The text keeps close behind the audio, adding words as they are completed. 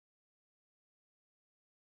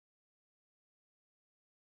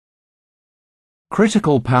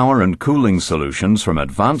Critical power and cooling solutions from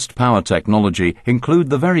Advanced Power Technology include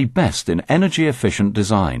the very best in energy-efficient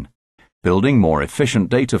design. Building more efficient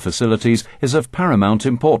data facilities is of paramount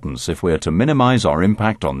importance if we are to minimize our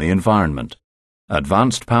impact on the environment.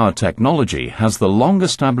 Advanced Power Technology has the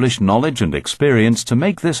long-established knowledge and experience to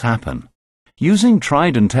make this happen. Using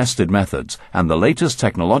tried and tested methods and the latest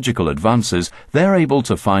technological advances, they're able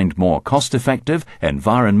to find more cost-effective,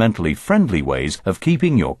 environmentally friendly ways of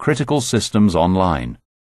keeping your critical systems online.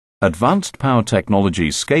 Advanced Power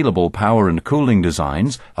Technology's scalable power and cooling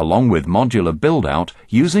designs, along with modular build-out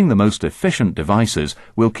using the most efficient devices,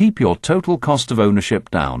 will keep your total cost of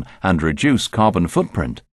ownership down and reduce carbon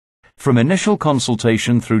footprint. From initial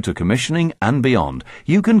consultation through to commissioning and beyond,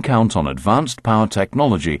 you can count on Advanced Power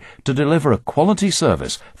Technology to deliver a quality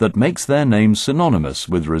service that makes their name synonymous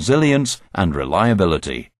with resilience and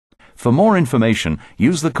reliability. For more information,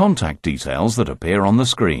 use the contact details that appear on the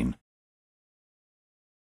screen.